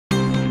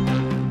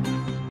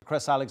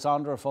Chris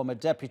Alexander, a former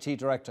Deputy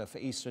Director for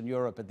Eastern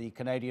Europe at the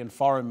Canadian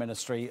Foreign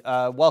Ministry.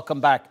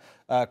 Welcome back,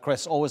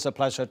 Chris. Always a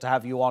pleasure to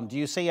have you on. Do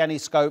you see any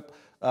scope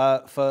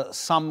for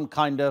some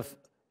kind of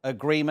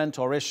agreement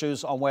or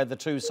issues on where the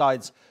two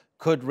sides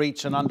could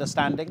reach an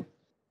understanding?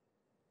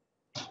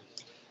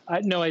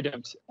 No, I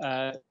don't.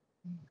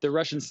 The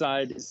Russian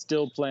side is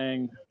still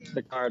playing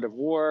the card of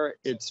war.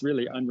 It's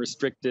really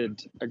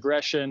unrestricted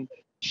aggression,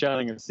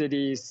 shelling of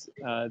cities.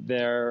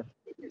 They're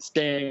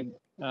staying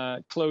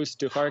close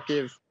to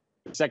Kharkiv,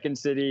 the second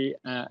city,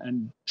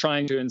 and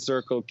trying to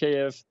encircle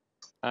Kiev.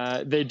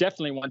 They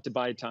definitely want to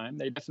buy time.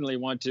 They definitely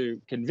want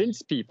to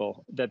convince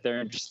people that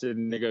they're interested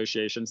in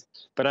negotiations.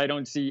 But I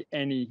don't see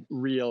any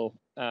real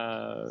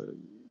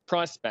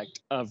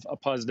prospect of a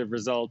positive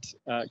result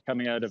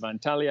coming out of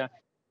Antalya.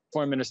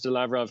 Foreign Minister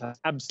Lavrov has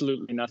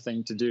absolutely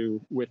nothing to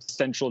do with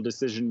central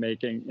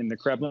decision-making in the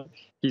Kremlin.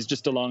 He's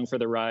just along for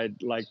the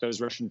ride, like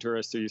those Russian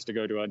tourists who used to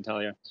go to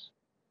Antalya.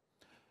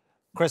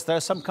 Chris, there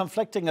are some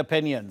conflicting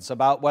opinions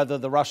about whether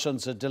the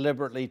Russians are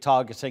deliberately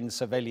targeting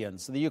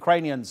civilians. The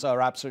Ukrainians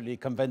are absolutely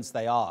convinced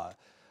they are.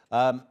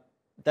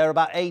 There are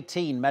about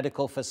 18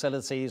 medical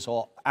facilities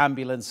or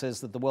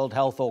ambulances that the World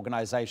Health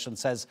Organization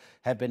says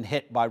have been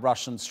hit by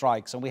Russian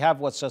strikes. And we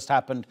have what's just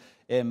happened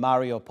in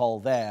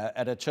Mariupol there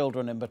at a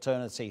children and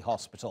maternity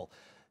hospital.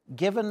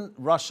 Given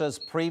Russia's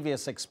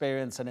previous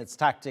experience and its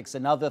tactics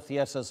in other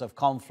theaters of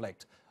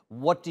conflict,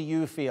 what do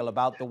you feel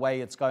about the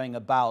way it's going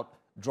about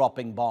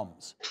dropping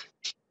bombs?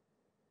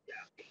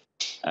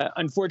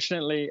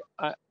 Unfortunately,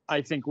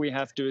 I think we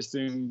have to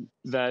assume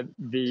that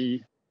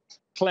the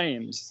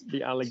claims,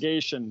 the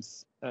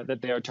allegations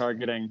that they are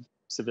targeting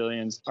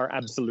civilians are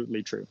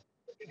absolutely true.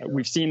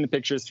 We've seen the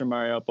pictures from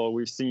Mariupol.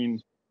 We've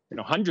seen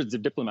hundreds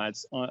of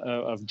diplomats,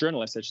 of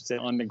journalists, I should say,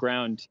 on the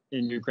ground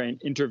in Ukraine,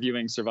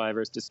 interviewing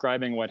survivors,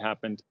 describing what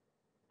happened.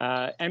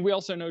 And we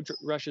also know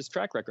Russia's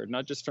track record,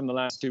 not just from the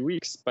last 2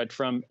 weeks, but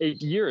from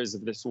 8 years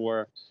of this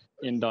war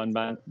in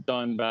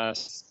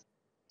Donbass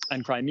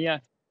and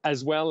Crimea,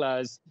 as well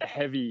as the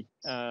heavy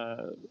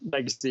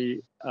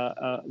legacy,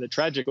 the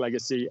tragic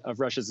legacy of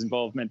Russia's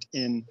involvement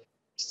in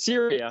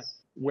Syria,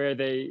 where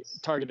they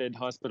targeted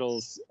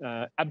hospitals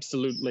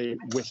absolutely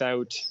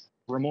without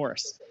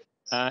remorse.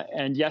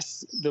 And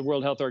yes, the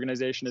World Health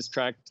Organization has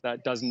tracked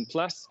that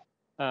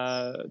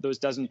those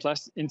dozen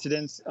plus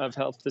incidents of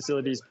health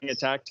facilities being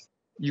attacked.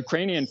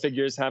 Ukrainian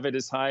figures have it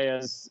as high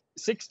as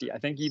 60, I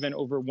think even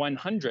over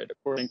 100,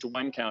 according to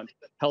one count,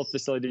 health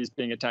facilities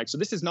being attacked. So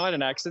this is not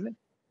an accident.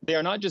 They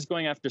are not just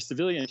going after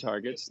civilian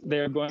targets. They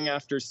are going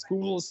after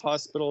schools,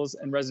 hospitals,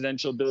 and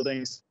residential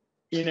buildings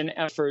in an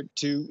effort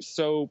to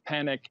sow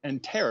panic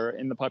and terror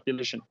in the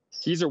population.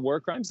 These are war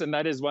crimes, and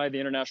that is why the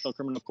International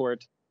Criminal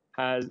Court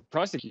chief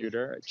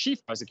prosecutor,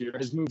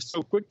 has moved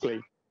so quickly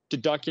to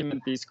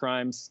document these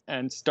crimes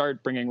and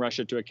start bringing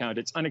Russia to account.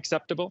 It's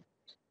unacceptable.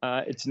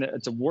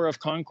 It's a war of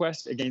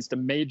conquest against a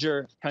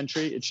major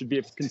country. It should be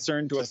of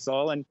concern to us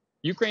all. And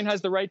Ukraine has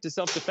the right to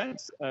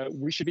self-defense.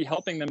 We should be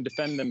helping them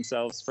defend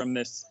themselves from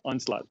this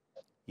onslaught.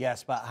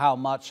 Yes, but how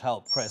much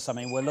help, Chris? I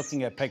mean, we're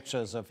looking at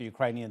pictures of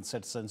Ukrainian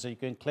citizens, so you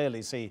can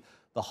clearly see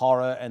the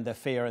horror and the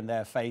fear in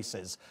their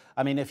faces.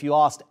 I mean, if you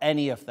asked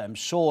any of them,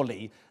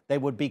 surely they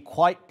would be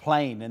quite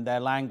plain in their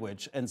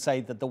language and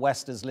say that the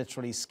West is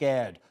literally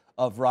scared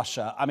of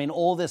Russia. I mean,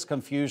 all this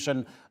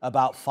confusion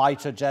about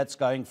fighter jets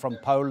going from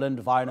Poland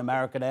via an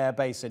American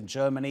airbase in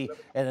Germany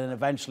and then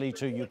eventually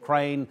to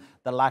Ukraine,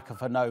 the lack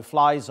of a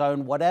no-fly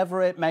zone,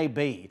 whatever it may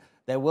be,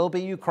 there will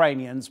be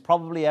Ukrainians,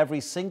 probably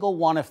every single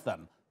one of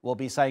them, will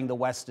be saying the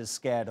West is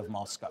scared of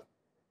Moscow.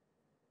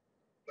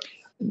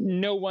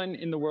 No one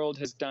in the world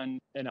has done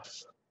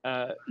enough.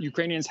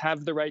 Ukrainians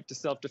have the right to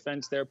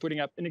self-defense. They're putting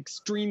up an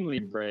extremely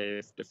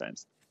brave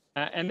defense.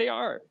 And they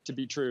are, to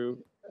be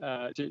true,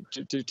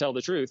 to tell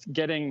the truth,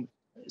 getting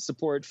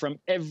support from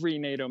every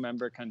NATO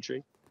member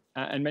country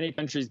and many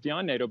countries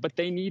beyond NATO, but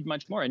they need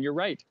much more. And you're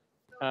right,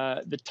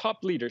 the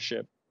top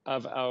leadership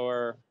of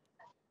our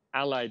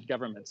allied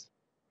governments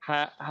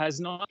has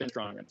not been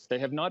strong enough. They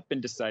have not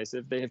been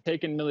decisive. They have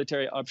taken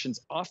military options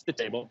off the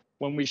table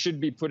when we should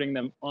be putting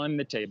them on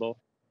the table.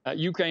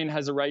 Ukraine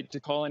has a right to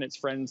call in its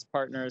friends,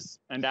 partners,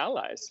 and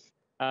allies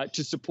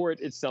to support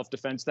its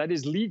self-defense. That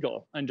is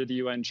legal under the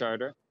UN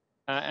Charter.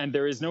 And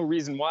there is no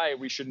reason why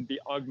we shouldn't be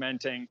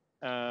augmenting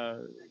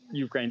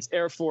Ukraine's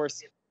air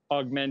force,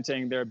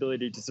 augmenting their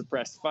ability to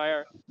suppress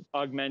fire,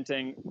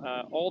 augmenting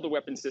all the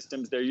weapon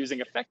systems they're using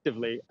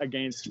effectively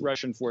against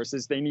Russian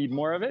forces. They need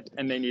more of it,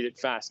 and they need it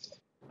fast.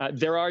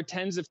 There are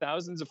tens of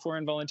thousands of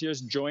foreign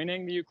volunteers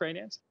joining the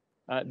Ukrainians.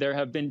 There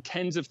have been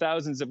tens of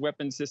thousands of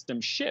weapon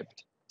systems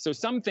shipped. So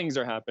some things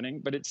are happening,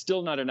 but it's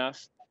still not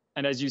enough.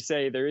 And as you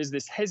say, there is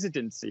this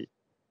hesitancy,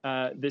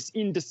 this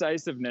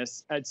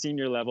indecisiveness at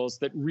senior levels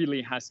that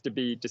really has to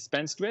be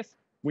dispensed with.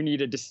 We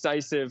need a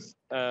decisive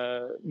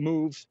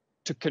move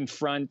to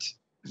confront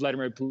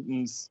Vladimir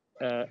Putin's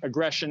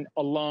aggression,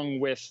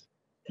 along with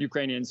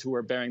Ukrainians who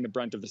are bearing the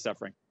brunt of the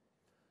suffering.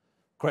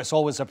 Chris,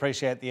 always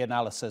appreciate the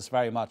analysis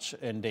very much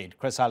indeed.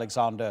 Chris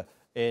Alexander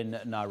in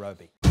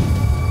Nairobi.